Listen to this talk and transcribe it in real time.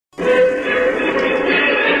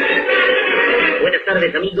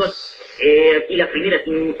tardes, amigos. Aquí las primeras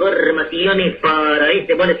informaciones para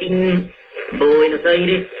este boletín. Buenos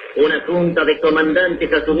Aires, una junta de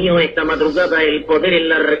comandantes asumió esta madrugada el poder en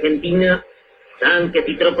la Argentina. Tanques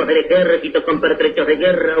y tropas del ejército con pertrechos de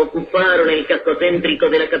guerra ocuparon el casco céntrico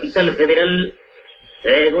de la capital federal.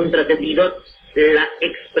 Según trascendido, la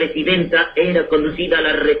expresidenta era conducida a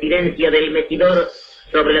la residencia del Mejidor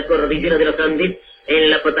sobre la cordillera de los Andes, en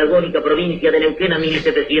la patagónica provincia de Neuquén, a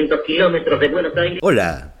 1.700 kilómetros de Buenos Aires.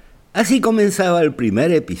 Hola, así comenzaba el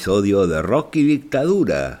primer episodio de Rock y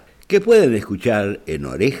Dictadura, que pueden escuchar en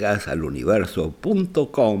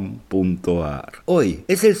orejasaluniverso.com.ar. Hoy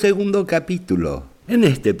es el segundo capítulo en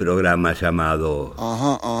este programa llamado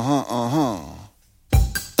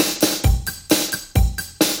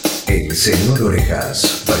El señor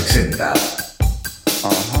Orejas presenta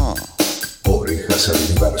Orejas al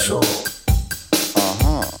Universo.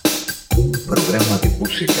 Un programa de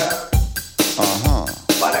música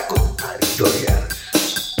para contar historias.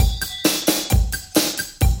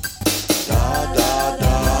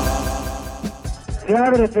 Se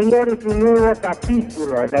abre, señores, un nuevo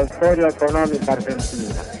capítulo en la historia económica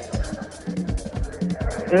argentina.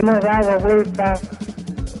 Hemos dado vuelta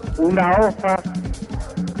una hoja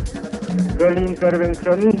del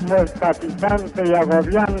intervencionismo estatizante y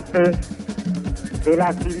agobiante de la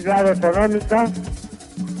actividad económica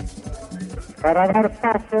para dar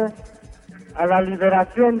paso a la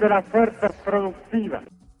liberación de las fuerzas productivas.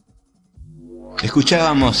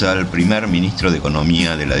 Escuchábamos al primer ministro de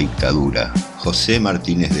Economía de la dictadura, José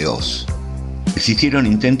Martínez de Hoz. Existieron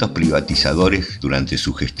intentos privatizadores durante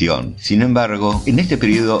su gestión. Sin embargo, en este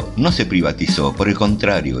periodo no se privatizó. Por el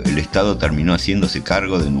contrario, el Estado terminó haciéndose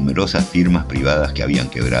cargo de numerosas firmas privadas que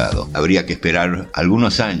habían quebrado. Habría que esperar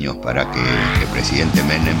algunos años para que el presidente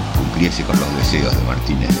Menem cumpliese con los deseos de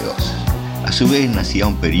Martínez de Hoz. A su vez nacía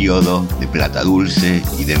un periodo de plata dulce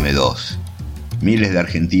y de M2. Miles de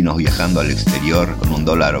argentinos viajando al exterior con un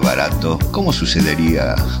dólar barato, como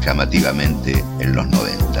sucedería llamativamente en los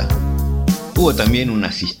 90. Hubo también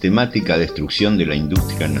una sistemática destrucción de la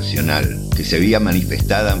industria nacional, que se veía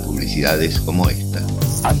manifestada en publicidades como esta.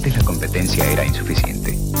 Antes la competencia era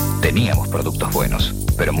insuficiente. Teníamos productos buenos,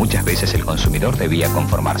 pero muchas veces el consumidor debía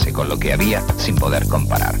conformarse con lo que había sin poder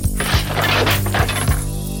comparar.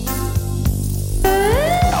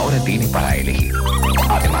 Ahora tiene para elegir,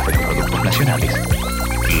 además de los productos nacionales,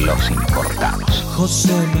 los importados.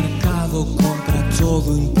 José Mercado compra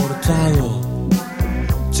todo importado.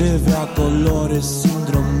 Lleva colores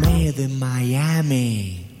síndrome de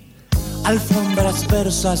Miami. Alfombras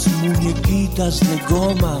persas, muñequitas de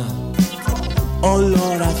goma.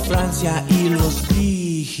 Olor a Francia y los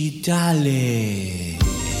digitales.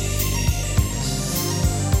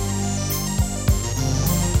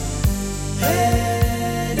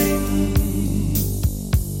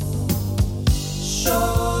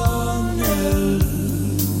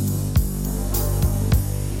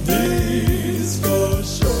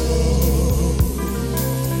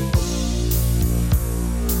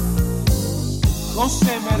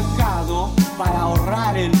 José Mercado, para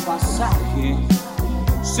ahorrar el pasaje,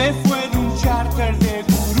 se fue en un charter de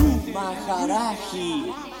Gurú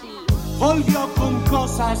Maharaji. Volvió con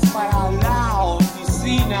cosas para la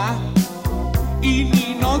oficina y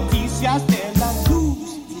ni noticias de la luz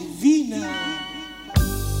divina.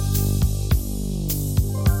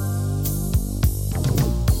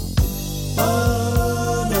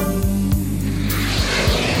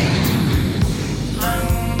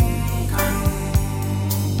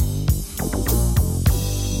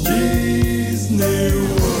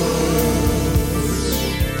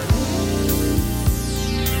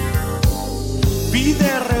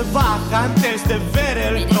 Pide rebaja antes de ver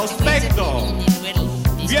el prospecto.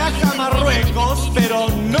 Viaja a Marruecos, pero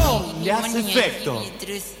no le hace efecto.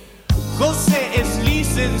 José es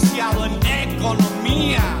licenciado en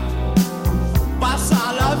economía.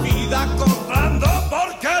 Pasa la vida comprando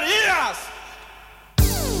porquerías.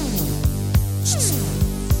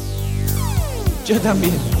 Yo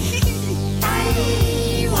también.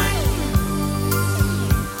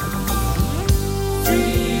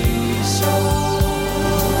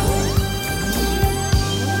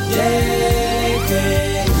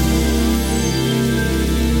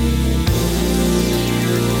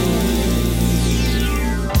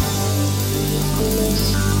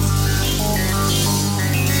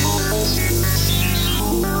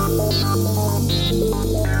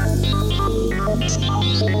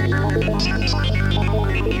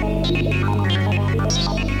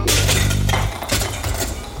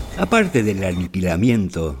 Aparte del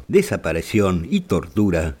aniquilamiento, desaparición y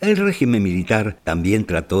tortura, el régimen militar también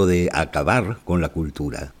trató de acabar con la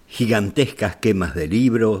cultura. gigantescas quemas de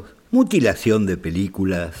libros, mutilación de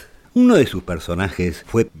películas. Uno de sus personajes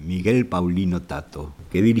fue Miguel Paulino Tato,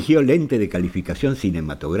 que dirigió Lente de Calificación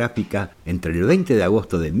Cinematográfica entre el 20 de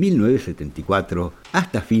agosto de 1974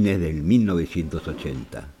 hasta fines del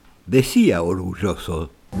 1980. Decía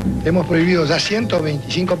orgulloso: hemos prohibido ya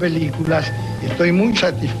 125 películas, estoy muy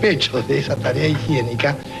satisfecho de esa tarea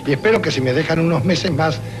higiénica y espero que si me dejan unos meses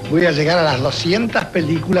más voy a llegar a las 200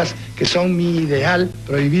 películas que son mi ideal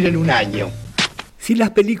prohibir en un año. Si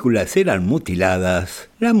las películas eran mutiladas,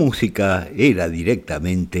 la música era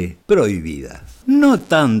directamente prohibida. No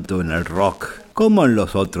tanto en el rock como en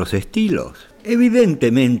los otros estilos.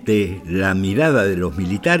 Evidentemente, la mirada de los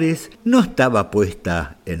militares no estaba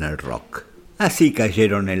puesta en el rock. Así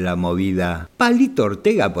cayeron en la movida Palito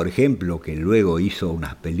Ortega, por ejemplo, que luego hizo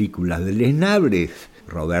unas películas deleznables,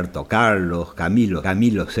 Roberto Carlos, Camilo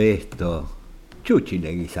VI, Chuchi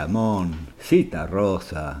Leguizamón, Cita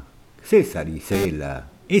Rosa, César Isela,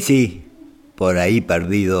 y sí, por ahí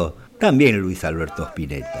perdido, también Luis Alberto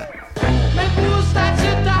Spinetta. Me gusta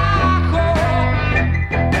ese tajo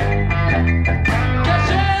que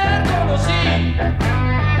ayer conocí.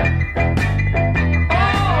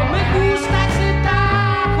 Oh, me gusta ese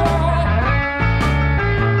tajo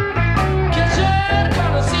que ayer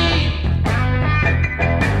conocí.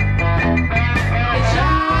 Ella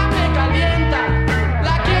me calienta,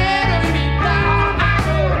 la quiero invitar a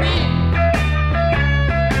dormir.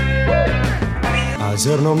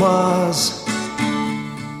 Ayer nomás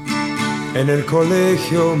en el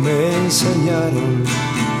colegio me enseñaron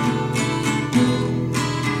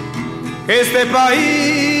que este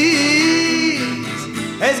país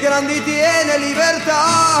es grande y tiene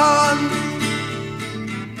libertad.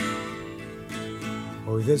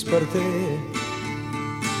 Hoy desperté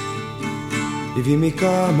y vi mi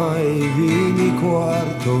cama y vi mi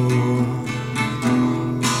cuarto.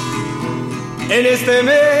 En este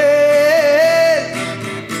mes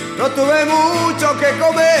no tuve mucho que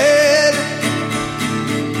comer.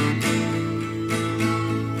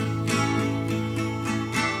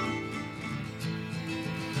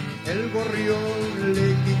 El gorrión le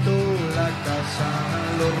quitó la casa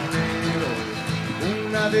al hornero.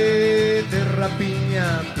 Una vez de rapiña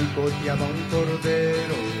picoteaba un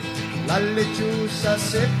cordero. La lechuza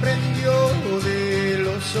se prendió de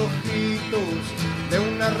los ojitos de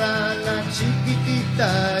una rana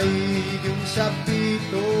chiquitita y de un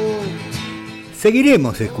sapito.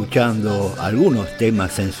 Seguiremos escuchando algunos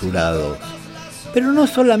temas censurados, pero no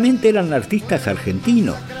solamente eran artistas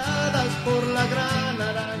argentinos. Por la gran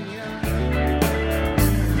araña.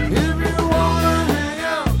 If you wanna hang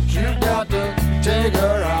out, you got to take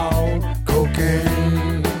her out. Cocaine.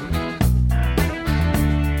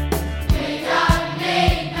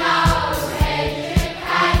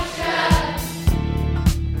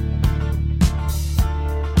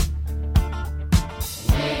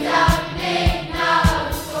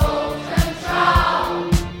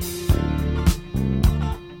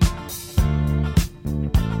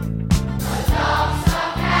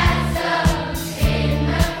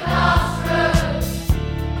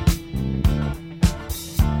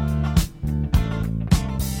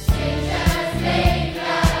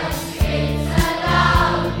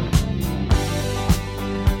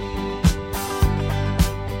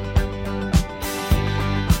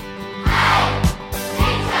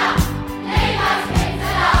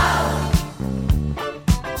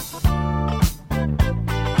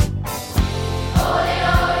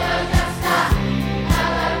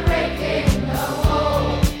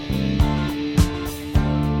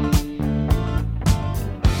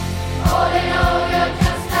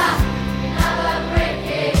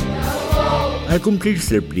 Al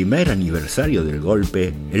cumplirse el primer aniversario del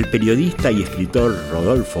golpe, el periodista y escritor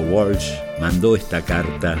Rodolfo Walsh mandó esta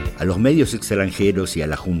carta a los medios extranjeros y a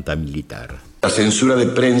la Junta Militar. La censura de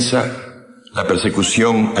prensa, la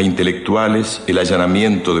persecución a intelectuales, el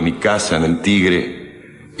allanamiento de mi casa en el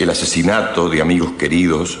Tigre, el asesinato de amigos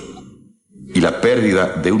queridos y la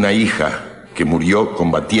pérdida de una hija que murió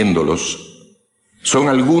combatiéndolos, son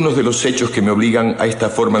algunos de los hechos que me obligan a esta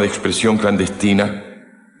forma de expresión clandestina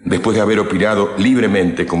después de haber opinado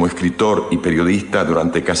libremente como escritor y periodista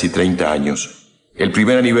durante casi 30 años. El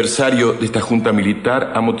primer aniversario de esta Junta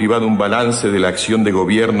Militar ha motivado un balance de la acción de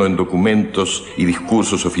gobierno en documentos y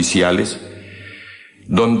discursos oficiales,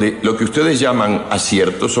 donde lo que ustedes llaman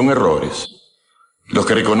aciertos son errores. Los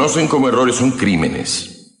que reconocen como errores son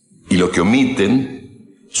crímenes, y lo que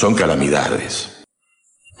omiten son calamidades.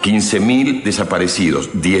 15.000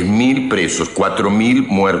 desaparecidos, 10.000 presos, 4.000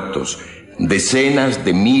 muertos, decenas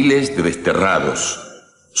de miles de desterrados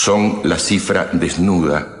son la cifra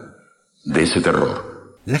desnuda de ese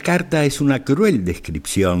terror. La carta es una cruel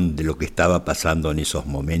descripción de lo que estaba pasando en esos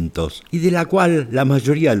momentos y de la cual la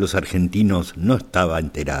mayoría de los argentinos no estaba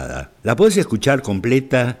enterada. La podés escuchar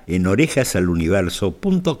completa en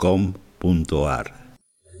orejasaluniverso.com.ar.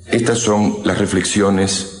 Estas son las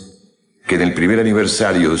reflexiones que en el primer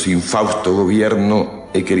aniversario de su infausto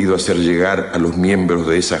gobierno he querido hacer llegar a los miembros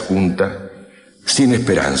de esa junta sin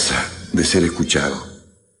esperanza de ser escuchado,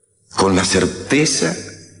 con la certeza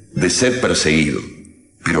de ser perseguido,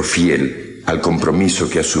 pero fiel al compromiso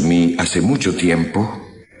que asumí hace mucho tiempo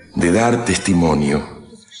de dar testimonio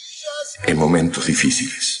en momentos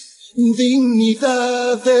difíciles.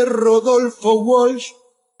 Dignidad de Rodolfo Walsh.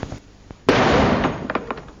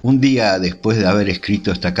 Un día después de haber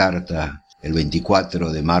escrito esta carta, el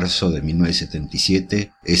 24 de marzo de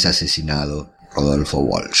 1977, es asesinado Rodolfo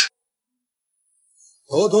Walsh.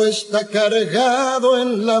 Todo está cargado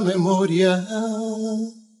en la memoria,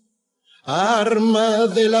 arma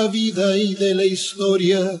de la vida y de la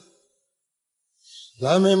historia.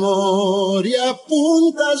 La memoria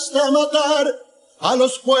apunta hasta matar a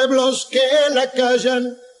los pueblos que la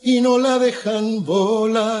callan y no la dejan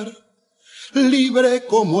volar, libre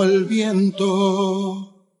como el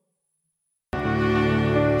viento,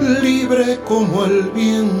 libre como el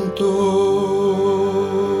viento.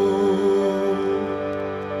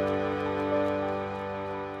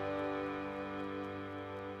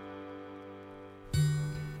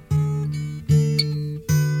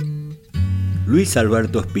 Luis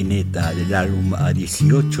Alberto Spinetta, del álbum A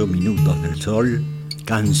 18 minutos del sol,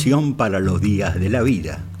 canción para los días de la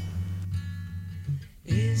vida.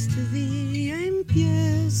 Este día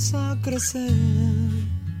empieza a crecer,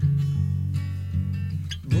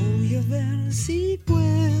 voy a ver si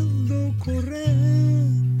puedo correr,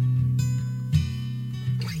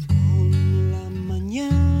 con la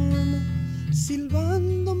mañana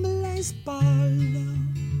silbándome la espalda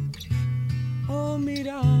o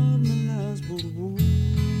mirarme las burbujas.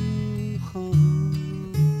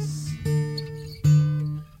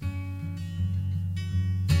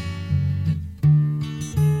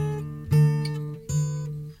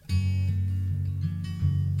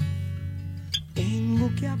 Tengo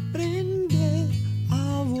que aprender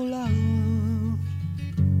a volar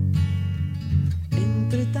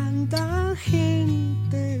entre tanta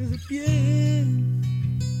gente de pie.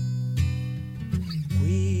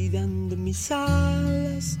 Cuidan de mis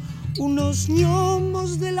alas unos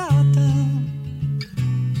gnomos de lata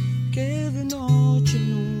que de noche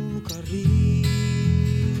nunca ríen.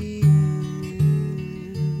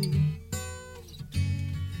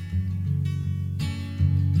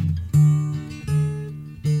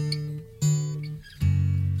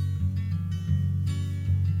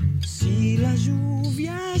 Si la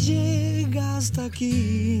lluvia llega hasta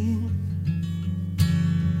aquí,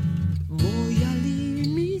 voy a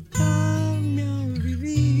limitarme a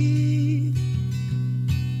vivir.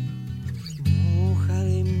 Moja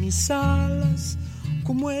de mis alas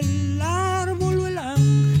como el árbol o el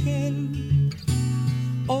ángel,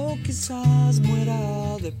 o quizás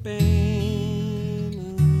muera de pena.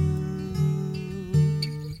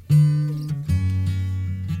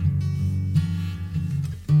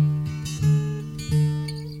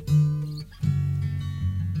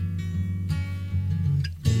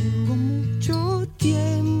 Tengo mucho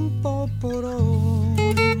tiempo por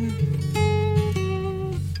hoy,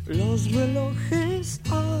 los relojes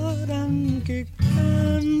harán que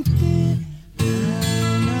cante.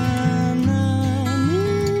 Na, na, na,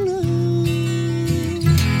 na.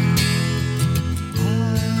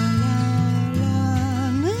 Ah, la,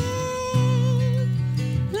 la, na.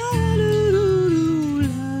 La, lu, lu, lu,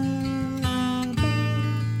 la, ba.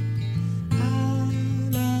 Ah,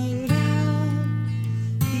 la, la.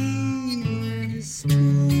 Y la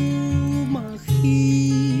espuma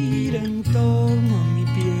gira en torno a mi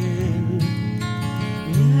piel.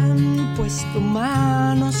 Me han puesto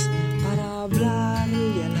manos para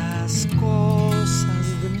hablarle a las cosas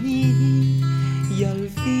de mí, y al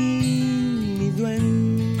fin mi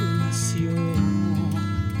duende nació.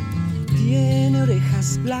 Tiene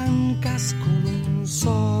orejas blancas con un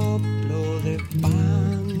soplo de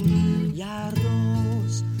pan y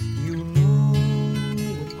arroz y un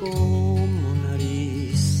hongo como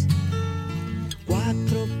nariz,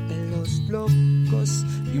 4 pelos locos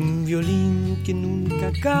y un violín que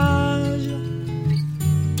nunca calla,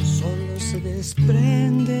 solo se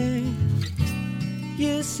desprende y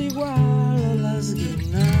es igual a las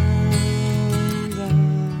guirnaldas.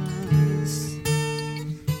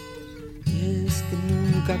 Y es que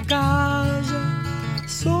nunca calla,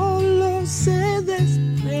 solo se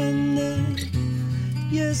desprende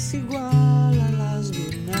y es igual a las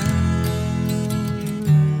guirnaldas.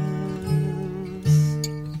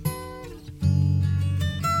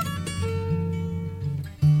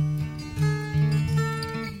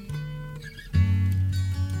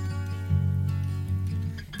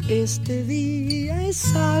 Este día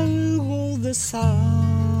es algo de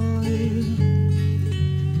sal,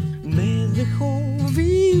 me dejó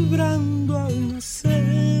vibrando al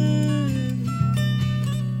nacer.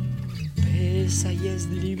 Pesa y es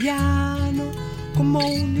liviano como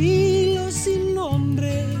un hilo sin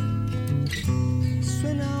nombre,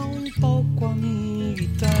 suena un poco a mi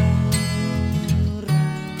guitarra.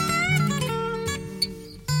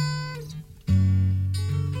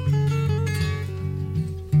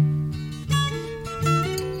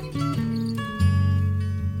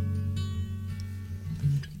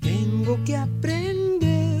 Tengo que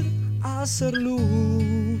aprender a hacer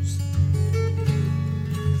luz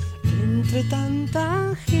entre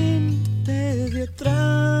tanta gente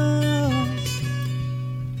detrás.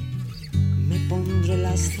 Me pondré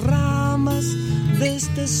las ramas de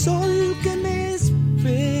este sol que me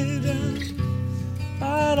espera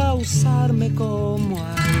para usarme como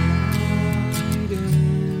aire.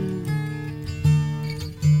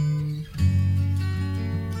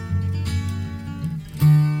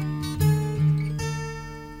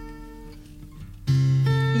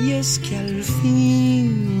 Y es que al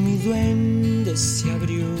fin mi duende se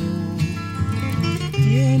abrió.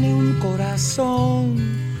 Tiene un corazón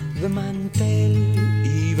de mantel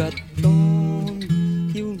y batón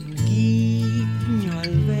y un guiño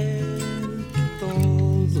al ver que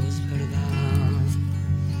todo es verdad.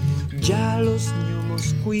 Ya los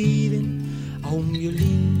gnomos cuiden a un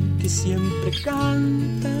violín que siempre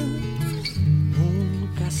canta,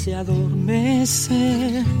 nunca se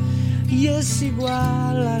adormece y es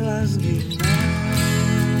igual a las guirnaldas.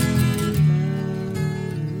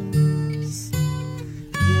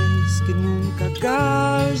 Y es que nunca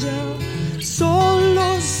calla,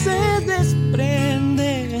 solo se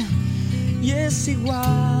desprende y es igual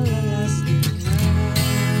a las guirnaldas.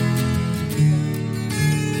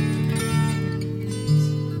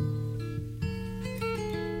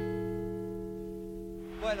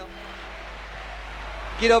 Bueno,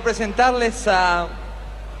 quiero presentarles a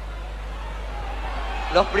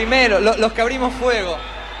los primeros, los que abrimos fuego.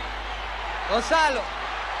 Gonzalo.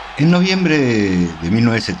 En noviembre de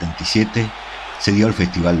 1977 se dio el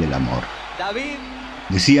Festival del Amor. David.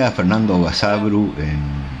 Decía Fernando Basabru en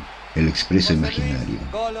El Expreso Imaginario.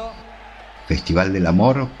 Festival del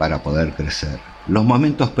Amor para poder crecer. Los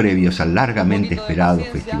momentos previos al largamente esperado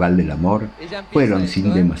Festival del Amor fueron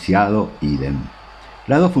sin demasiado idem.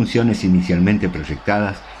 Las dos funciones inicialmente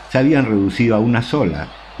proyectadas se habían reducido a una sola,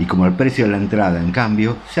 y como el precio de la entrada, en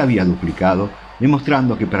cambio, se había duplicado,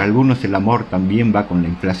 demostrando que para algunos el amor también va con la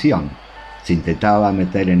inflación. Se intentaba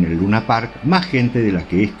meter en el Luna Park más gente de la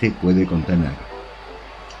que éste puede contener.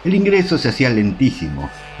 El ingreso se hacía lentísimo,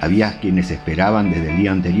 había quienes esperaban desde el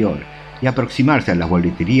día anterior, y aproximarse a las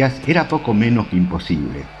boleterías era poco menos que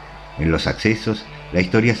imposible. En los accesos, la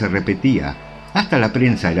historia se repetía, hasta la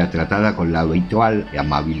prensa era tratada con la habitual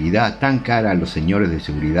amabilidad tan cara a los señores de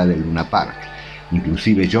seguridad del Luna Park.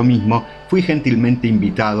 Inclusive yo mismo fui gentilmente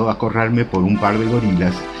invitado a correrme por un par de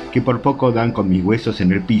gorilas que por poco dan con mis huesos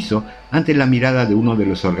en el piso ante la mirada de uno de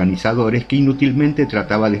los organizadores que inútilmente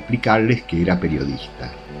trataba de explicarles que era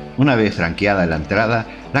periodista. Una vez franqueada la entrada,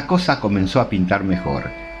 la cosa comenzó a pintar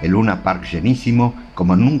mejor. El Luna Park llenísimo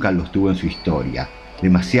como nunca lo estuvo en su historia.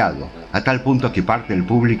 Demasiado, a tal punto que parte del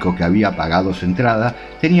público que había pagado su entrada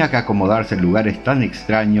tenía que acomodarse en lugares tan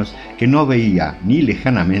extraños que no veía ni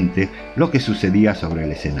lejanamente lo que sucedía sobre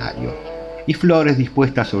el escenario. Y flores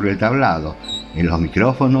dispuestas sobre el tablado, en los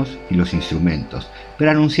micrófonos y los instrumentos, pero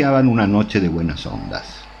anunciaban una noche de buenas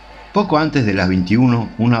ondas. Poco antes de las 21,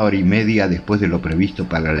 una hora y media después de lo previsto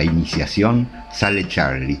para la iniciación, sale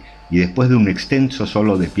Charlie, y después de un extenso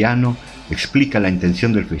solo de piano, explica la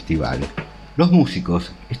intención del festival. Los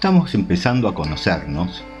músicos estamos empezando a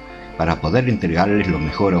conocernos para poder entregarles lo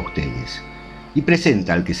mejor a ustedes, y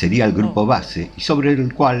presenta al que sería el grupo base y sobre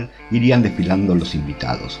el cual irían desfilando los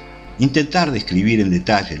invitados. Intentar describir en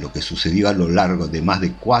detalle lo que sucedió a lo largo de más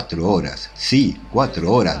de 4 horas, sí,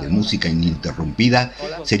 4 horas de música ininterrumpida,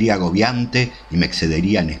 sería agobiante y me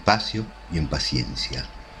excedería en espacio y en paciencia.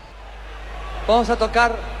 Vamos a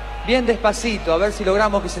tocar bien despacito, a ver si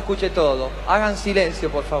logramos que se escuche todo. Hagan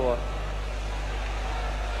silencio, por favor.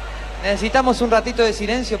 Necesitamos un ratito de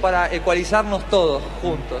silencio para ecualizarnos todos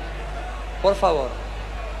juntos. Por favor.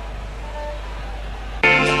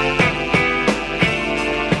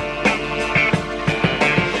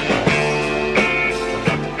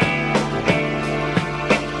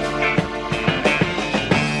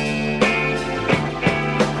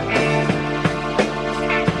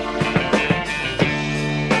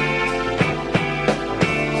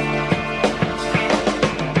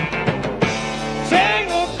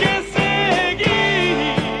 Tengo que seguir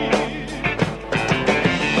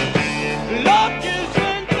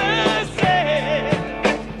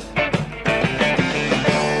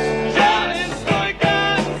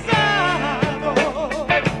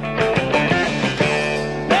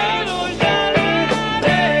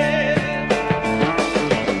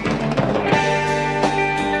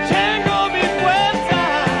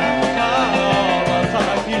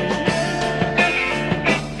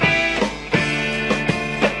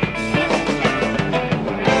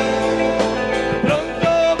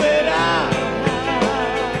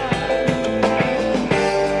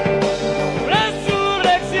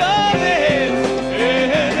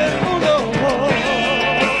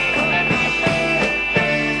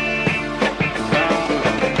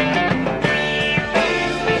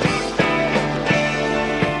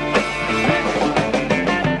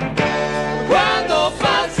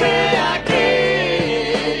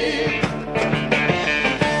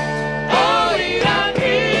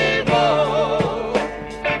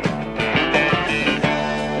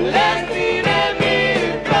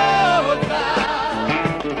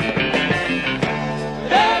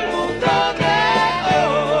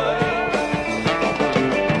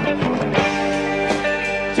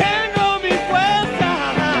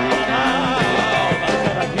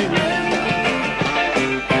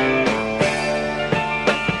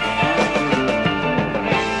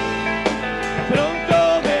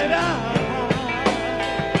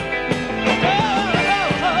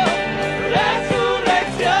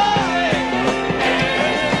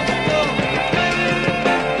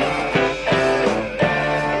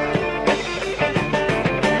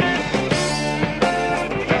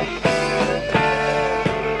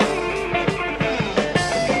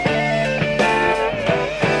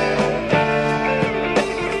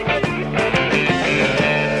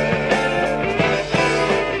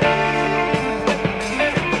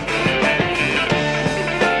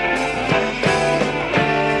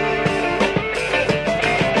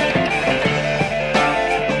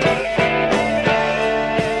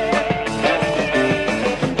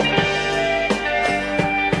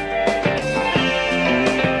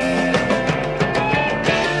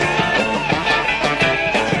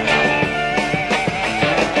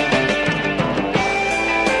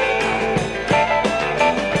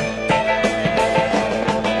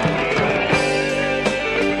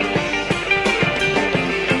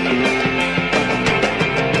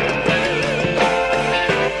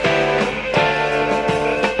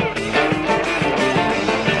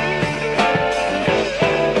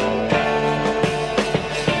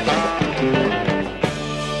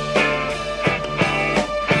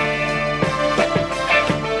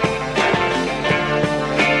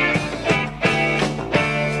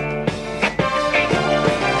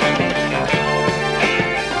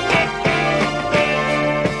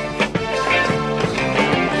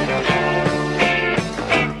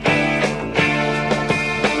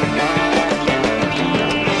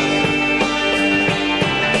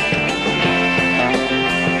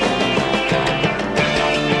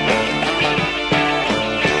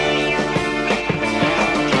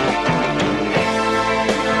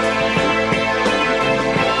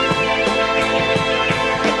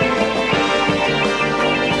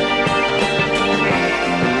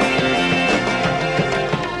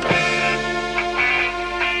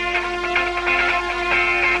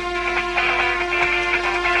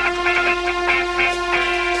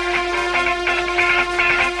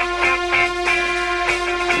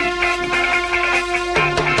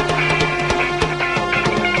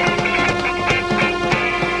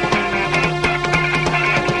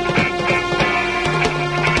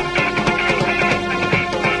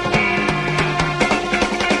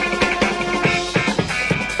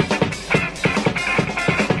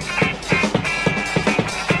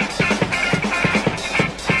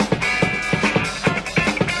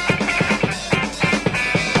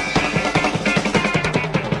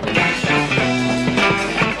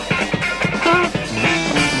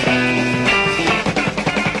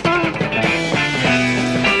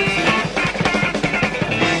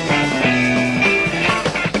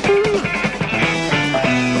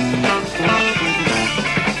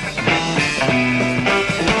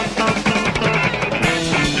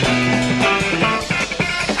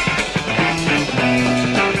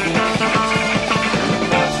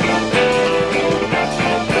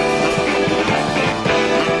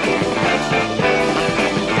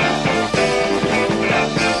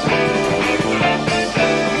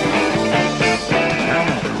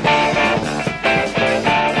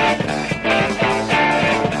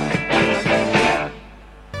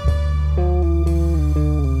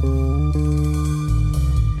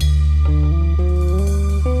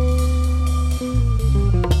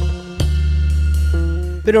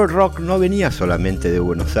Pero el rock no venía solamente de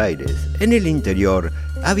Buenos Aires. En el interior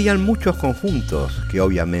habían muchos conjuntos que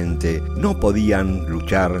obviamente no podían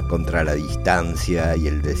luchar contra la distancia y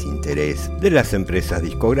el desinterés de las empresas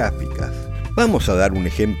discográficas. Vamos a dar un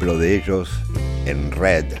ejemplo de ellos en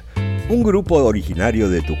Red, un grupo originario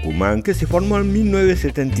de Tucumán que se formó en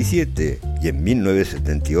 1977 y en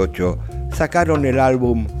 1978 sacaron el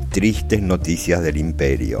álbum Tristes Noticias del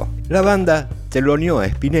Imperio. La banda teloneó a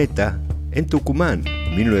Spinetta en Tucumán,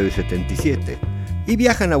 1977, y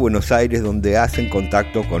viajan a Buenos Aires, donde hacen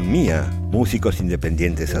contacto con MIA, músicos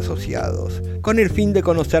independientes asociados, con el fin de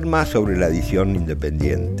conocer más sobre la edición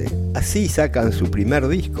independiente. Así sacan su primer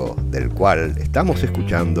disco, del cual estamos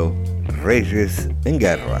escuchando Reyes en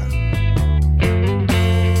Guerra.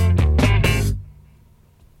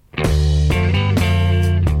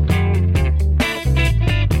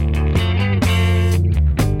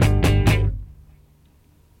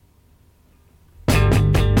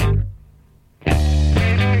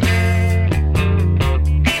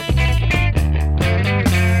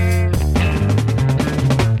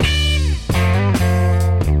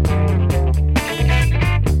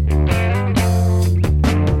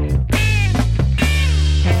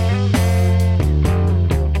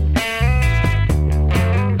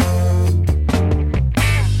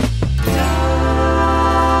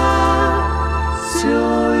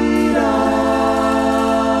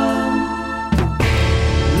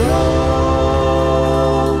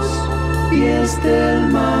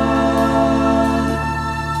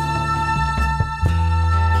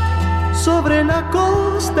 Sobre la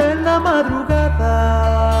costa en la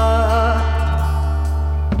madrugada,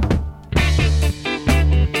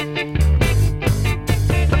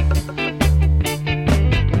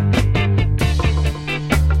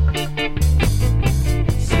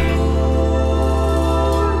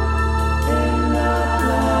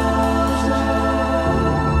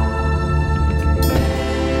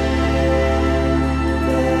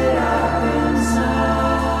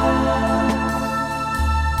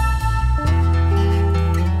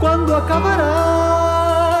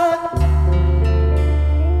 acabará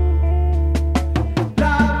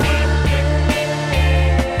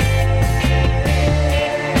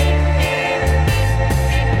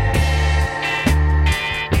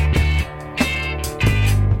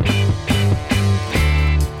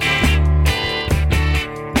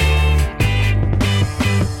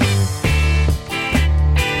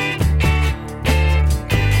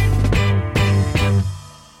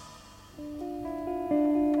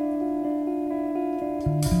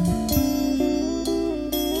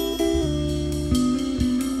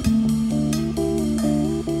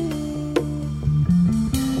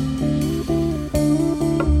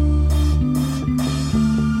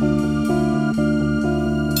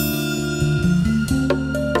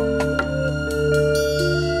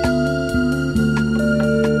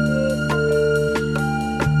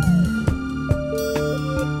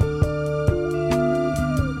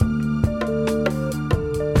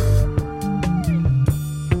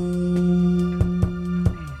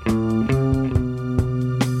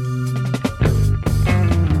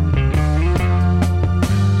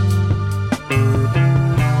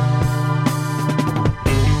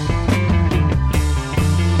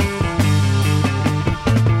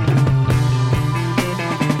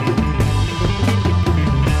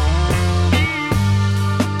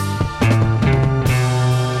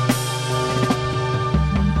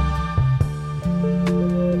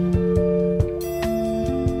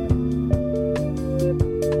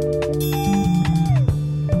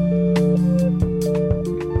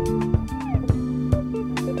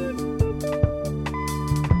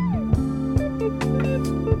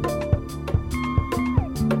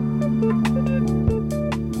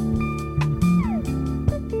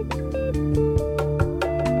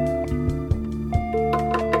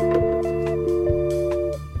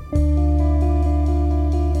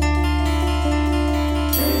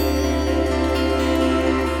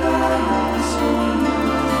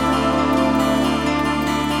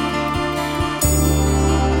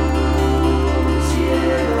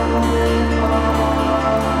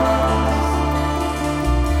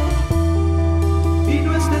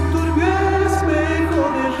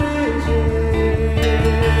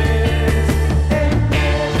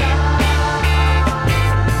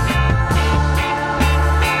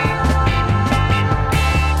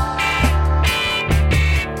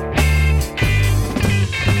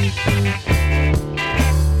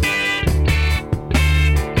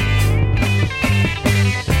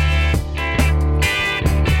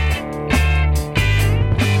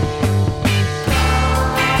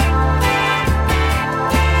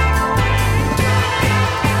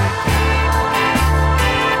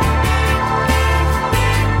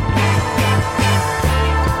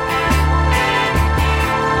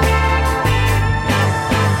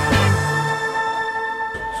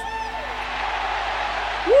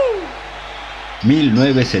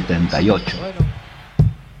 1978.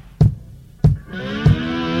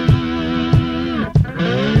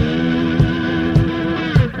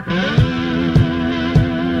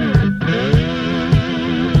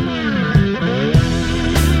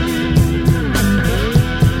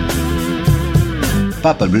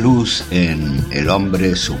 Pappo Blues en El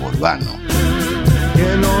hombre suburbano.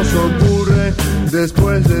 ¿Qué nos ocurre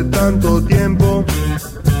después de tanto tiempo?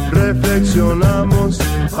 Reflexionamos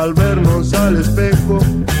al vernos al espejo.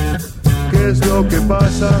 ¿Qué es lo que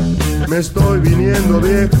pasa? Me estoy viniendo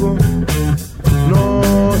viejo.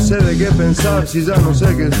 No sé de qué pensar si ya no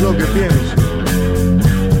sé qué es lo que pienso.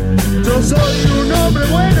 Yo soy un hombre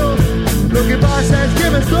bueno, lo que pasa es que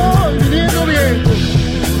me estoy viniendo viejo.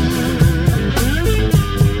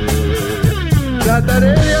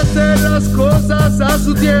 Trataré de hacer las cosas a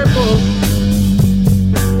su tiempo,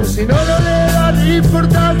 o si no, no le dan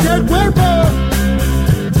importancia al cuerpo.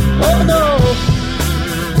 Oh no,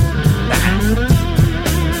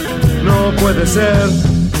 no puede ser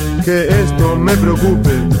que esto me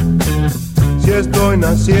preocupe. Si estoy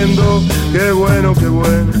naciendo, qué bueno, qué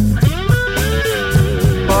bueno.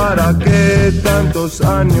 ¿Para qué tantos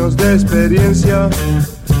años de experiencia?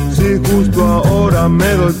 Si justo ahora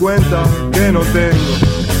me doy cuenta que no tengo.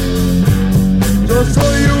 Yo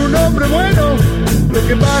soy un hombre bueno, lo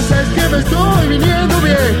que pasa es que me estoy viniendo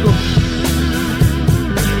viejo.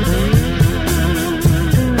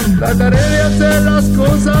 Trataré de hacer las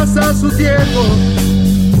cosas a su tiempo,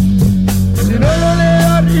 si no, no le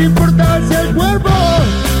dan importancia al cuerpo.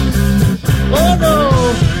 Oh no,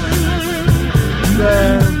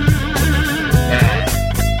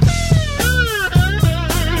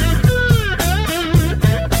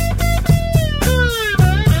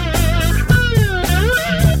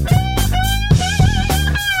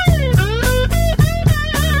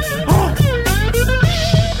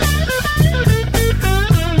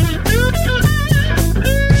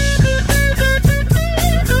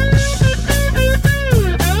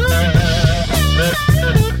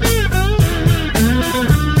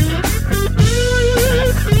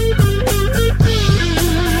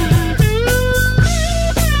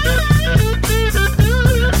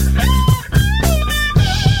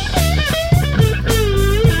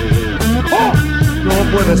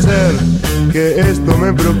 puede ser que esto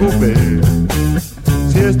me preocupe.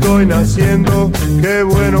 Si estoy naciendo, qué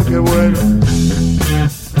bueno, qué bueno.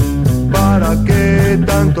 ¿Para qué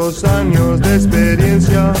tantos años de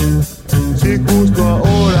experiencia? Si justo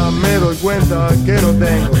ahora me doy cuenta que no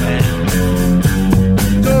tengo.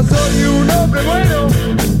 Yo soy un hombre bueno,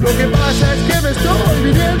 lo que pasa es que me estoy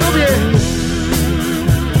viniendo bien.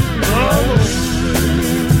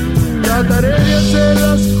 Trataré de hacer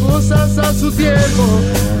las cosas a su tiempo,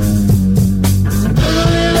 si no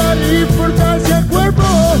le dan importancia al cuerpo.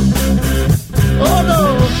 Oh no.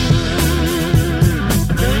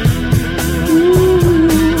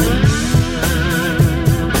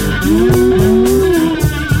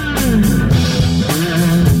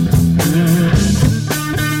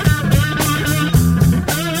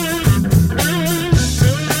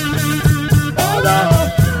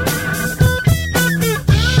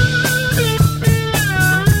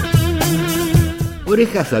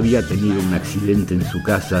 Orejas había tenido un accidente en su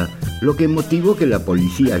casa, lo que motivó que la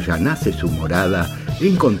policía allanase su morada,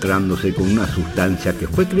 encontrándose con una sustancia que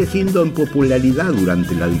fue creciendo en popularidad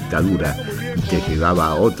durante la dictadura y que llevaba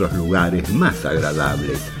a otros lugares más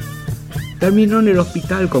agradables. Terminó en el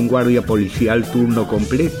hospital con guardia policial turno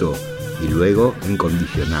completo y luego en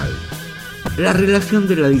condicional. La relación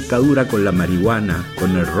de la dictadura con la marihuana,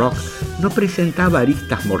 con el rock, no presentaba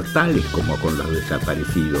aristas mortales como con los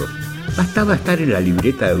desaparecidos. Bastaba estar en la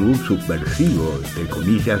libreta de un subversivo, entre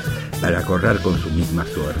comillas, para correr con su misma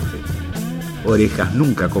suerte. Orejas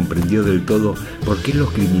nunca comprendió del todo por qué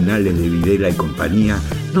los criminales de Videla y compañía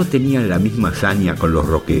no tenían la misma hazaña con los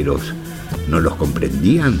rockeros. ¿No los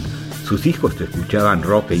comprendían? ¿Sus hijos escuchaban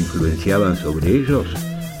rock e influenciaban sobre ellos?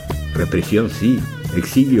 Represión sí,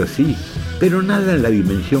 exilio sí, pero nada en la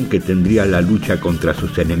dimensión que tendría la lucha contra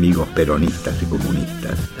sus enemigos peronistas y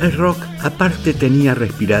comunistas. El rock, aparte, tenía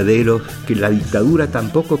respiraderos que la dictadura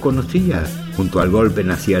tampoco conocía. Junto al golpe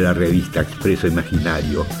nacía la revista Expreso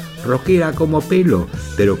Imaginario, rockera como Pelo,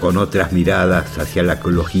 pero con otras miradas hacia la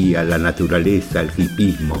ecología, la naturaleza, el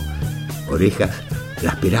hipismo. Orejas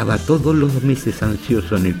la esperaba todos los meses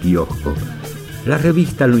ansioso en el kiosco. La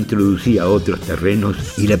revista lo introducía a otros terrenos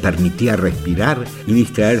y le permitía respirar y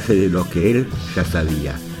distraerse de lo que él ya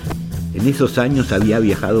sabía. En esos años había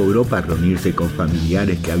viajado a Europa a reunirse con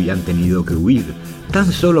familiares que habían tenido que huir,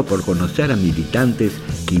 tan solo por conocer a militantes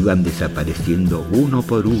que iban desapareciendo uno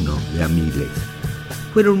por uno de a miles.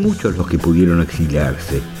 Fueron muchos los que pudieron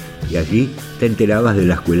exiliarse, y allí te enterabas de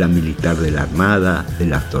la escuela militar de la Armada, de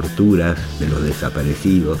las torturas, de los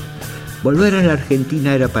desaparecidos. Volver a la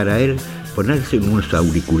Argentina era para él ponerse unos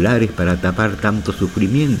auriculares para tapar tanto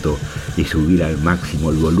sufrimiento y subir al máximo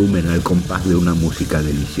el volumen al compás de una música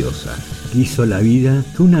deliciosa. Quiso la vida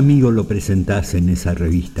que un amigo lo presentase en esa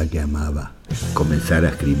revista que amaba. Comenzar a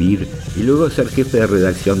escribir y luego ser jefe de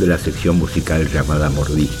redacción de la sección musical llamada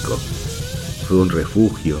Mordisco. Fue un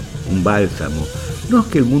refugio, un bálsamo. No es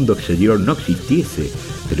que el mundo exterior no existiese,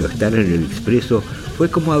 pero estar en el Expreso fue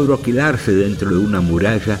como abroquelarse dentro de una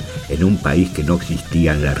muralla en un país que no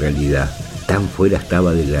existía en la realidad. Tan fuera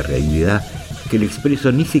estaba de la realidad que el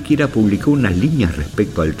Expreso ni siquiera publicó unas líneas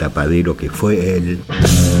respecto al tapadero que fue él.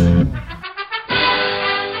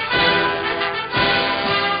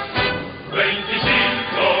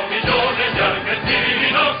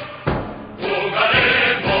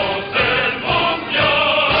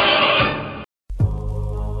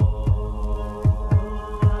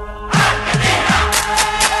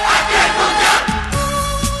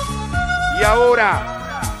 Y ahora,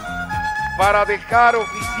 para dejar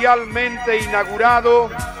oficialmente inaugurado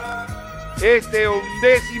este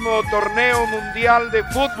 11º torneo mundial de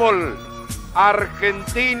fútbol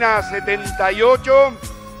Argentina 78,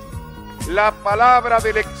 la palabra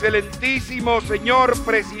del excelentísimo señor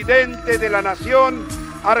presidente de la Nación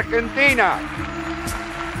Argentina.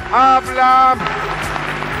 Habla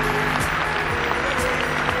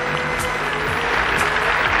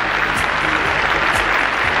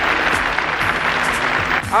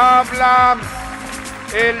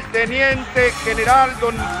el teniente general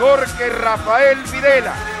don Jorge Rafael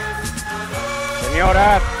Videla.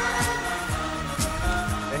 Señoras,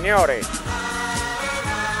 señores,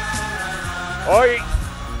 hoy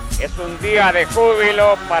es un día de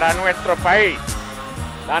júbilo para nuestro país,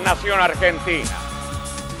 la nación argentina.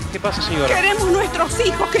 ¿Qué pasa, señora? Queremos nuestros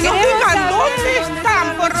hijos, que nos digan dónde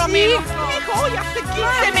están, por lo menos. Mi hijo hoy hace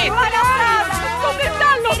 15 meses. ¿Dónde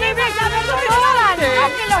están los bebés?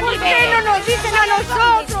 ¿Por qué no nos dicen a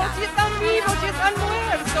nosotros si están vivos, si están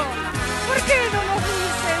muertos? ¿Por qué no nos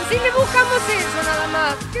dicen? Si le buscamos eso nada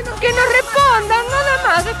más. Que nos respondan nada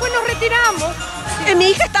más, después nos retiramos.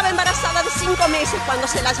 Mi hija estaba embarazada de 5 meses cuando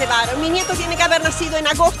se la llevaron. Mi nieto tiene que haber nacido en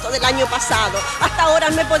agosto del año pasado. Hasta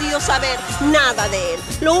ahora no he podido saber nada de él.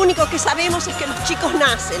 Lo único que sabemos es que los chicos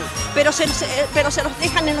nacen, pero se los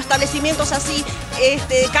dejan en los establecimientos así,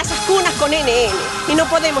 casas cunas con NN. Y no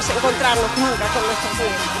podemos encontrarnos nunca con nuestros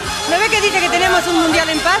nietos. ¿No ve que dice que tenemos un mundial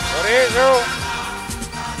en paz? Por ello,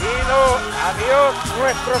 pido a Dios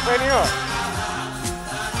nuestro Señor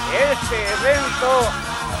este evento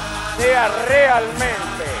sea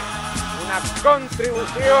realmente una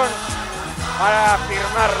contribución para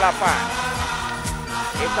afirmar la paz.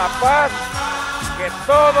 Esa paz que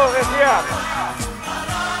todos deseamos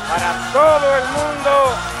para todo el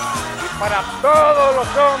mundo y para todos los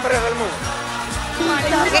hombres del mundo.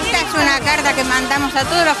 Esta es una carta que mandamos a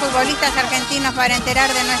todos los futbolistas argentinos para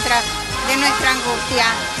enterar de nuestra angustia.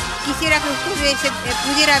 Quisiera que usted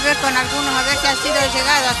pudiera ver con algunos a ver si ha sido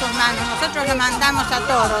llegado a sus manos. Nosotros lo mandamos a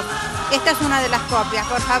todos. Esta es una de las copias,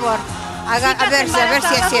 por favor. A ver si es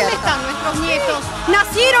cierto. ¿Dónde están nuestros nietos?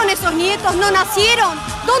 ¿Nacieron esos nietos? ¿No nacieron?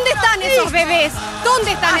 ¿Dónde están esos bebés?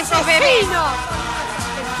 ¿Dónde están esos bebés?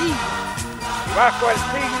 Y bajo el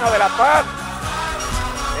signo de la paz,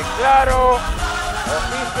 declaro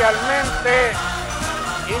oficialmente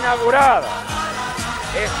inaugurada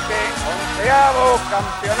este 11º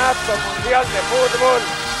Campeonato Mundial de Fútbol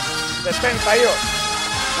 78.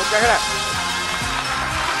 Muchas gracias.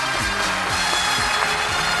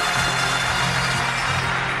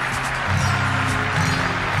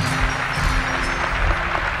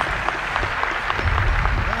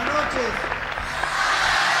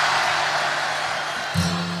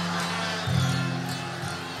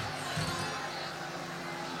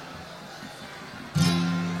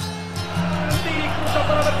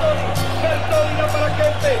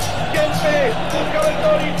 Busca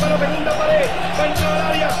Bertoni para segunda pared, va a entrar al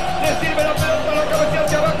área, le sirve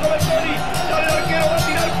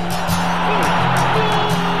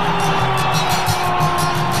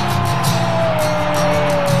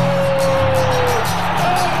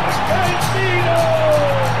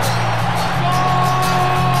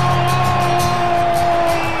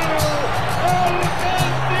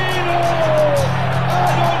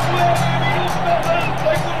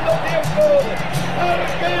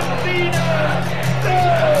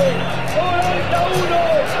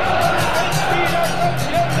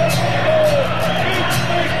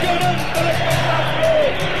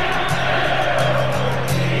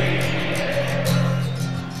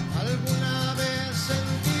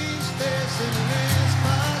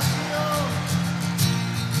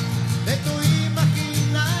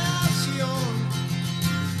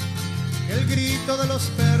grito de los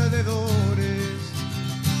perdedores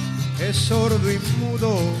es sordo y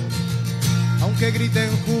mudo, aunque griten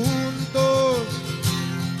juntos.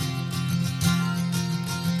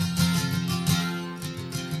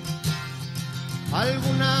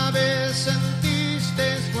 ¿Alguna vez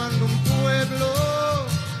sentiste cuando un pueblo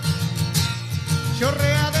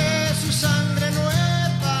chorrea de su sangre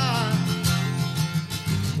nueva?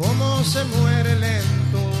 Cómo se muere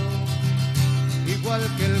lento, igual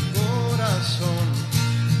que el corazón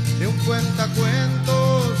de un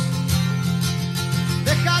cuentacuentos.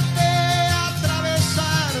 Déjate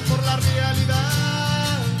atravesar por la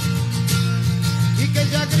realidad y que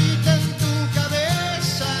ya grite en tu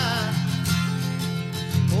cabeza,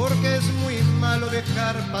 porque es muy malo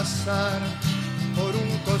dejar pasar por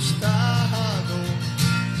un costado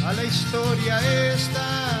a la historia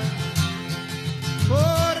esta,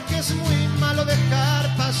 porque es muy malo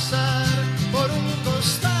dejar pasar por un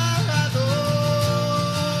costado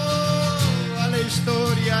a la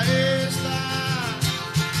historia esta.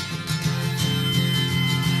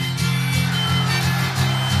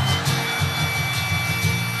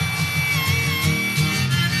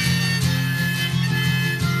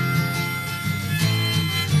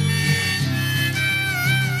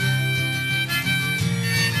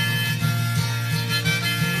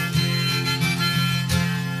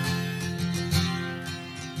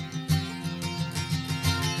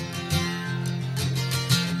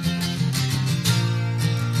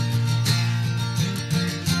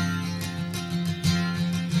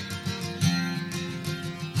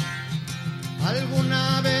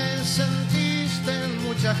 ¿Alguna vez sentiste en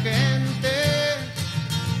mucha gente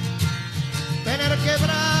tener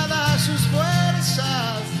quebradas sus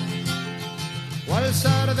fuerzas o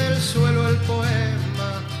alzar del suelo el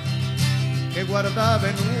poema que guardaba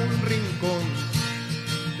en un rincón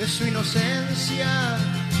de su inocencia?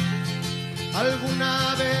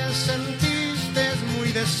 ¿Alguna vez sentiste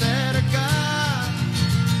muy de cerca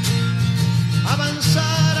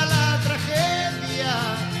avanzar a la tragedia?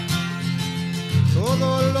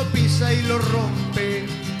 Todo lo pisa y lo rompe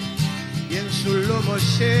y en su lomo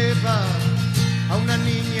lleva a una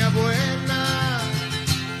niña buena.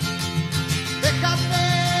 Déjate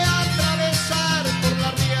atravesar por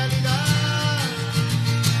la realidad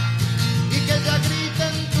y que ella grite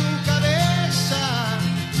en tu cabeza,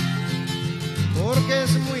 porque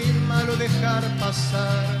es muy malo dejar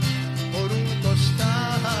pasar por un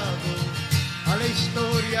costado a la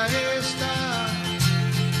historia esta,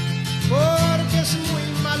 porque es muy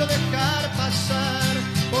malo dejar pasar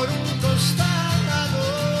por un costado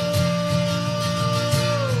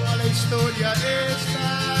a la historia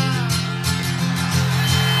esta.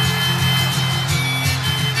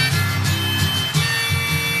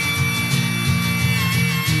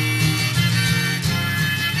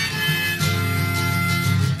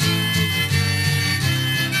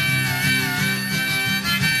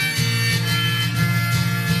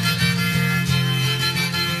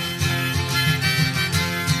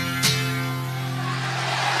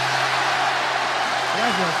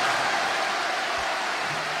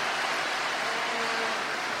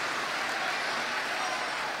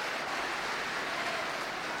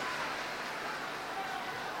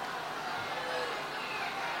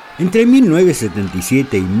 Entre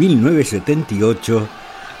 1977 y 1978,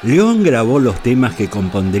 León grabó los temas que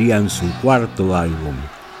compondrían su cuarto álbum,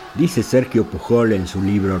 dice Sergio Pujol en su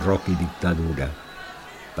libro Rock y Dictadura.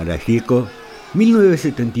 Para Gieco,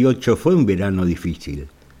 1978 fue un verano difícil.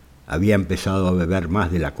 Había empezado a beber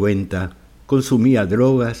más de la cuenta, consumía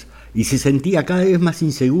drogas y se sentía cada vez más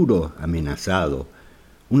inseguro, amenazado.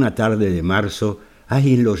 Una tarde de marzo,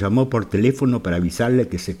 alguien lo llamó por teléfono para avisarle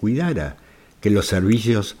que se cuidara, que los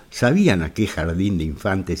servicios sabían a qué jardín de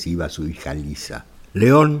infantes iba su hija Lisa.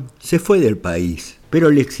 León se fue del país, pero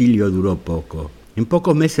el exilio duró poco. En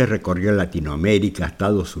pocos meses recorrió Latinoamérica,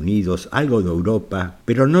 Estados Unidos, algo de Europa,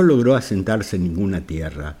 pero no logró asentarse en ninguna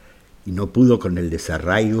tierra y no pudo con el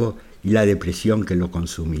desarraigo y la depresión que lo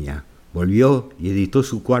consumía. Volvió y editó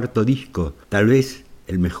su cuarto disco, tal vez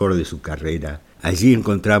el mejor de su carrera. Allí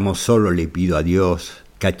encontramos Solo le pido a Dios,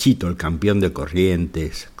 Cachito el campeón de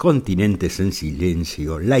Corrientes, Continentes en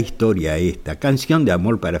silencio, La historia esta, Canción de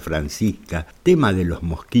amor para Francisca, Tema de los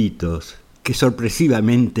mosquitos, que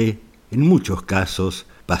sorpresivamente, en muchos casos,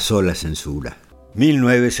 pasó la censura.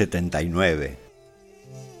 1979.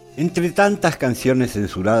 Entre tantas canciones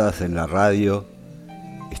censuradas en la radio,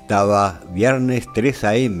 estaba Viernes 3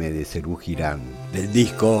 AM de Seru Giran, del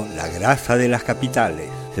disco La grasa de las capitales,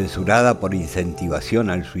 censurada por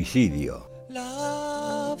incentivación al suicidio.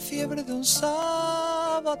 La fiebre de un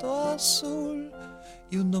sábado azul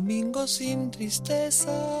y un domingo sin tristezas.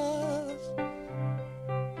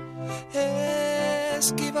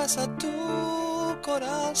 esquivas a tu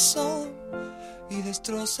corazón y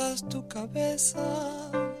destrozas tu cabeza.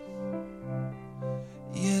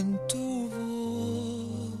 Y en tu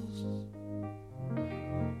voz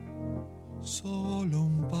solo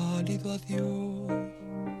un pálido adiós.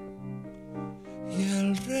 Y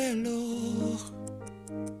el reloj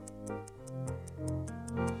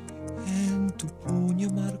en tu puño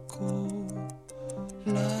marcó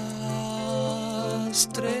las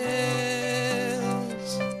 3.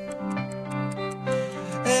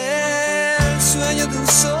 El sueño de un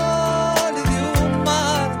sol y de un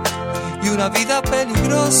mar y una vida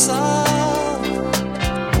peligrosa,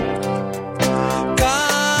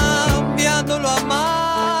 cambiando lo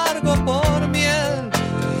amargo por miel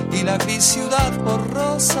y la gris ciudad por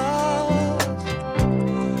rosas.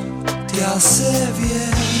 Te hace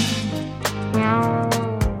bien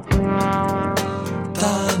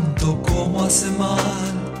tanto como hace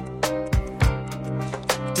mal,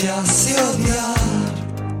 te hace odiar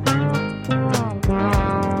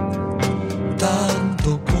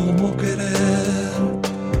tanto como querer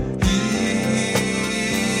y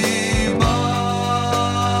más.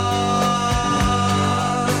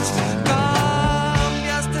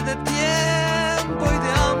 Cambiaste de tiempo y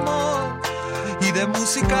de amor y de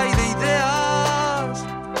música y de ideas.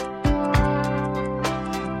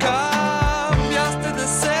 Cambiaste de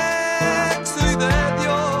sexo y de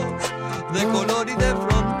Dios, de color y de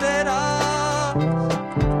frontera.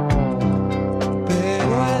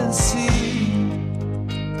 Pero en sí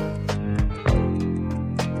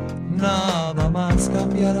nada más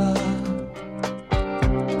cambiará.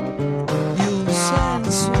 Y un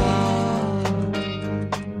sensual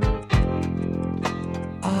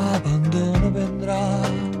abandono vendrá.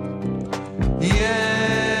 Y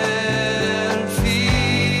el fin.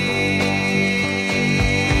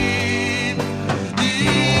 Y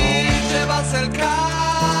llevas el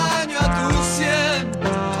caño a tu sien,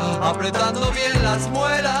 apretando bien las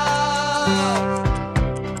muelas.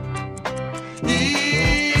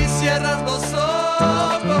 Y cierras los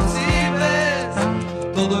ojos y ves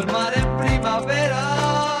todo el mar en primavera.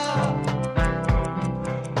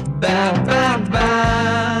 Bam, bam,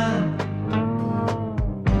 bam.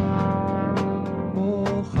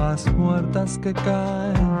 Hojas muertas que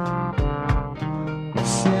caen,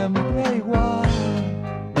 siempre igual.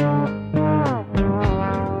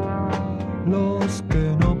 Los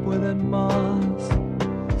que no pueden más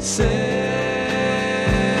se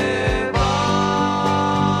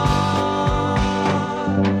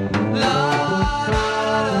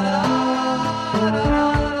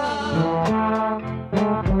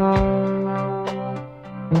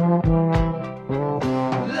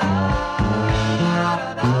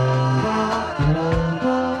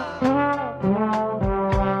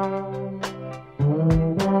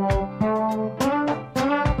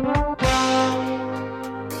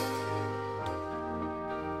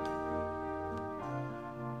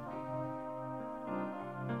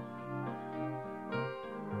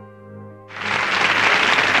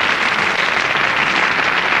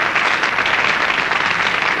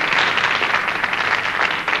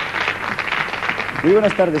Muy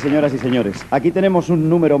buenas tardes, señoras y señores. Aquí tenemos un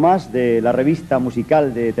número más de la revista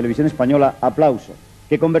musical de televisión española Aplauso,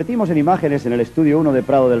 que convertimos en imágenes en el estudio 1 de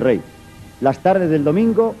Prado del Rey. Las tardes del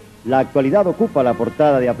domingo, la actualidad ocupa la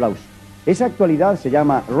portada de Aplauso. Esa actualidad se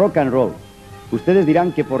llama rock and roll. Ustedes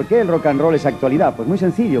dirán que ¿por qué el rock and roll es actualidad? Pues muy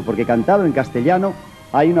sencillo, porque cantado en castellano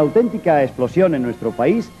hay una auténtica explosión en nuestro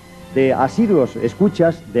país de asiduos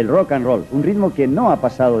escuchas del rock and roll, un ritmo que no ha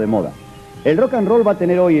pasado de moda. El rock and roll va a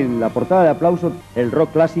tener hoy en la portada de Aplauso el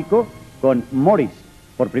rock clásico con Moris,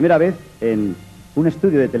 por primera vez en un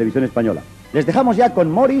estudio de televisión española. Les dejamos ya con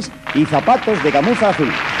Moris y Zapatos de Gamuza Azul.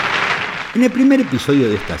 En el primer episodio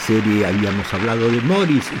de esta serie habíamos hablado de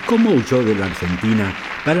Moris y cómo huyó de la Argentina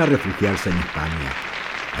para refugiarse en España.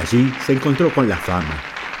 Allí se encontró con la fama.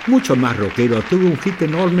 Mucho más rockero, tuvo un hit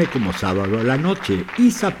enorme como Sábado a la Noche y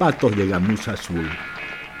Zapatos de Gamuza Azul.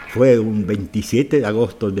 Fue un 27 de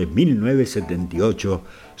agosto de 1978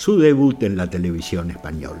 su debut en la televisión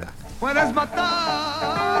española. Puedes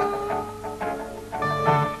matar,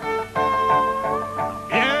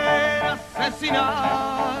 bien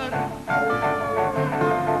asesinar,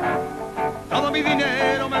 todo mi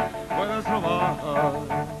dinero me puedes robar,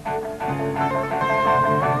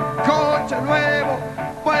 coche nuevo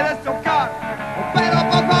puedes chocar, pero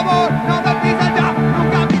por favor no me pises ya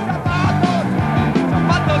nunca mis zapatos,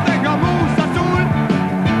 zapatos de gamuza azul,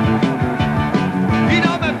 y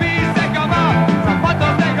no me pises jamás,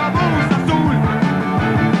 zapatos de gamuza azul.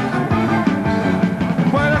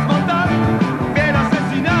 Puedes matar, bien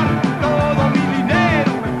asesinar, todo mi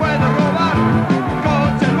dinero me puedes robar,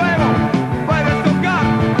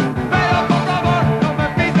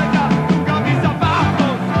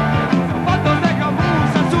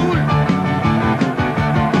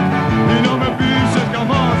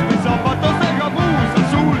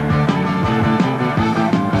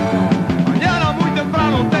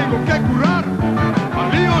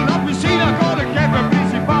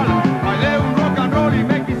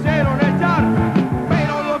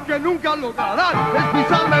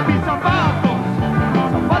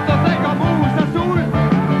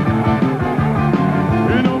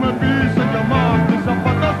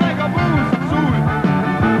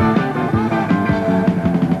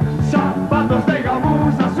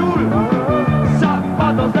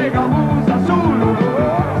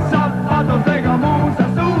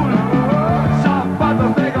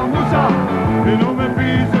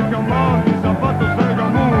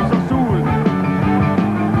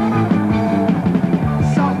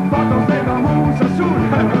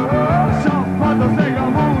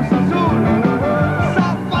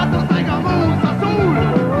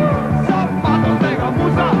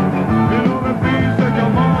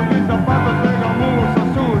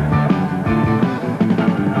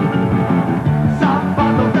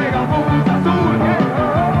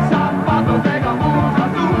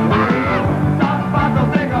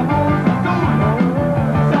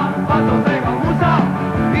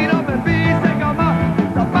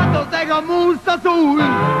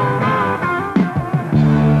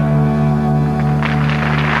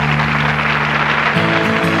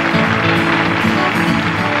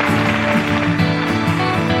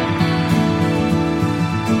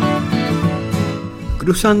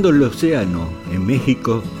 Cruzando el océano, en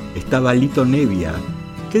México, estaba Litto Nebbia,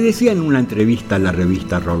 que decía en una entrevista a la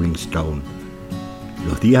revista Rolling Stone: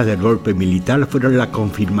 los días del golpe militar fueron la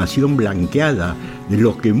confirmación blanqueada de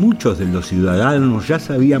lo que muchos de los ciudadanos ya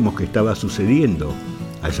sabíamos que estaba sucediendo: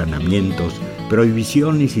 allanamientos,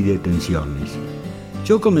 prohibiciones y detenciones.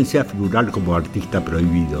 Yo comencé a figurar como artista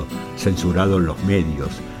prohibido, censurado en los medios.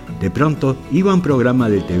 De pronto iba a un programa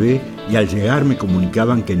de TV y al llegar me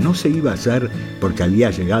comunicaban que no se iba a hacer porque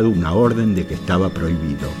había llegado una orden de que estaba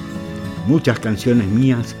prohibido. Muchas canciones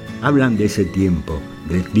mías hablan de ese tiempo,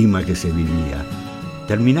 del clima que se vivía.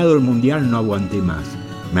 Terminado el mundial no aguanté más.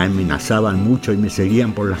 Me amenazaban mucho y me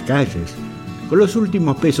seguían por las calles. Con los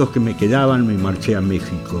últimos pesos que me quedaban me marché a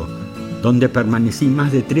México, donde permanecí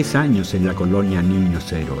más de 3 años en la colonia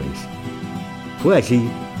Niños Héroes. Fue allí,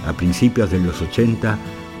 a principios de los 80,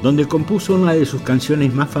 donde compuso una de sus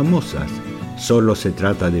canciones más famosas, Solo se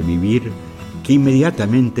trata de vivir, que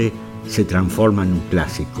inmediatamente se transforma en un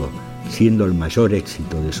clásico, siendo el mayor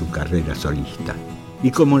éxito de su carrera solista.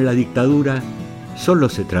 Y como en la dictadura, solo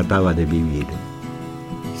se trataba de vivir.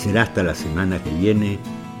 Será hasta la semana que viene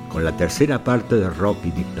con la tercera parte de Rock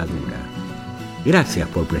y Dictadura. Gracias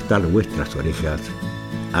por prestar vuestras orejas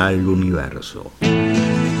al universo.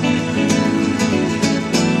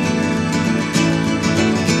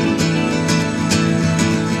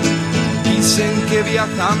 Dicen que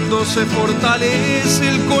viajando se fortalece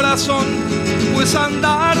el corazón, pues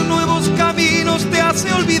andar nuevos caminos te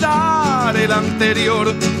hace olvidar el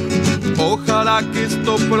anterior. Ojalá que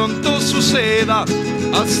esto pronto suceda,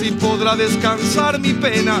 así podrá descansar mi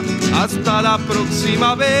pena hasta la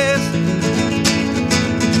próxima vez.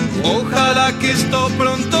 Ojalá que esto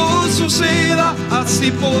pronto suceda,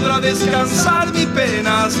 así podrá descansar mi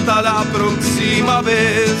pena hasta la próxima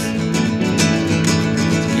vez.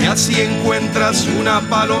 Y así encuentras una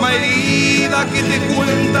paloma herida que te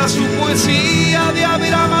cuenta su poesía de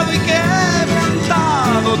haber amado y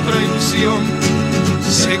quebrantado otra ilusión.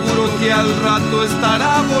 Seguro que al rato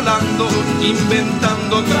estará volando,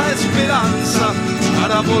 inventando otra esperanza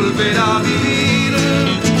para volver a vivir.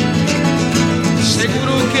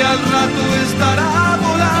 Seguro que al rato estará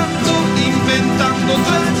volando, inventando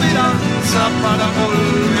otra esperanza para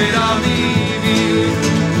volver a vivir.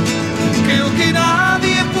 Creo que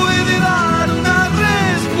nadie puede dar una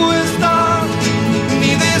respuesta,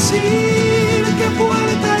 ni decir qué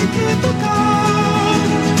puerta hay que tocar.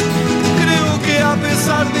 Creo que a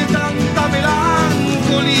pesar de tanta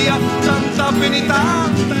melancolía, tanta pena y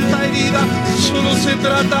tanta herida, solo se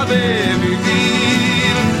trata de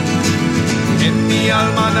vivir. En mi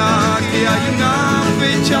almanaque hay una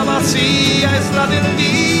fecha vacía, es la del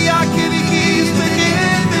día que dijiste que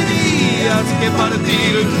tenías que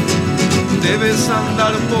partir. Debes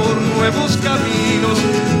andar por nuevos caminos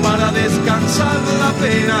para descansar la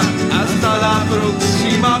pena hasta la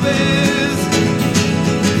próxima vez.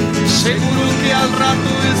 Seguro que al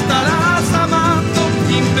rato estarás amando,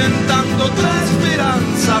 inventando otra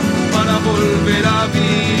esperanza para volver a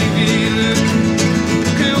vivir.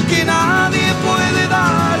 Creo que nadie puede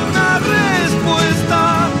dar una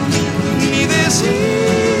respuesta, ni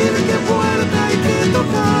decir qué puerta hay que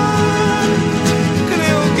tocar.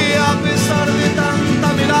 Creo que a pesar de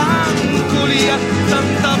tanta melancolía,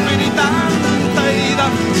 tanta pena y tanta herida,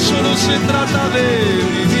 solo se trata de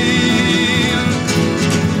vivir.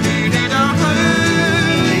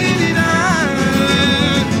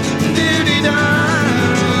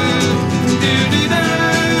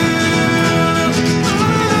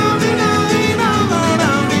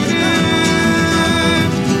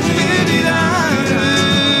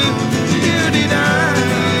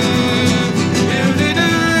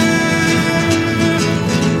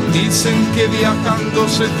 Que viajando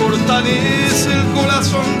se fortalece el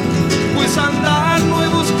corazón, pues andar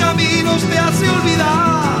nuevos caminos te hace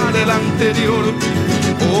olvidar el anterior.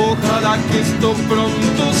 Ojalá que esto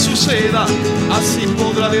pronto suceda, así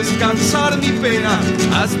podrá descansar mi pena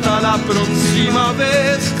hasta la próxima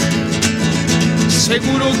vez.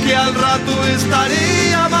 Seguro que al rato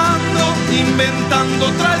estaré amando, inventando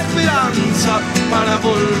otra esperanza para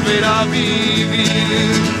volver a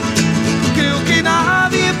vivir. Creo que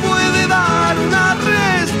nadie puede dar una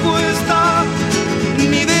respuesta,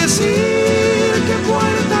 ni decir qué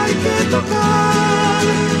puerta hay que tocar.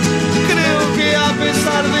 Creo que a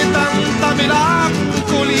pesar de tanta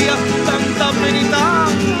melancolía, tanta pena y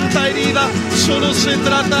tanta herida, solo se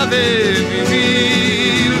trata de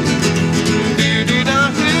vivir.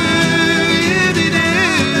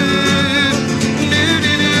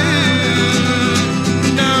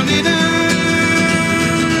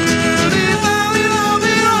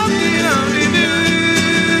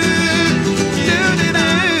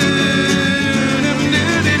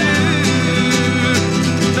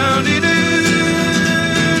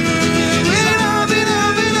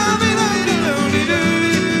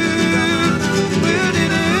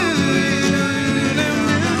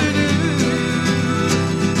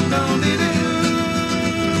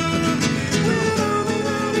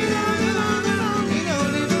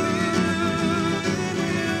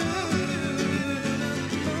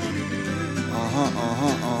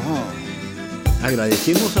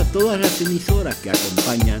 Agradecemos a todas las emisoras que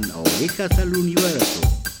acompañan a Orejas al Universo.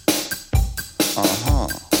 Ajá.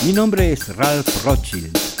 Mi nombre es Ralph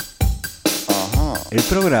Rothschild. Ajá. El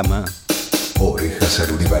programa Orejas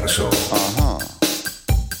al Universo. Ajá.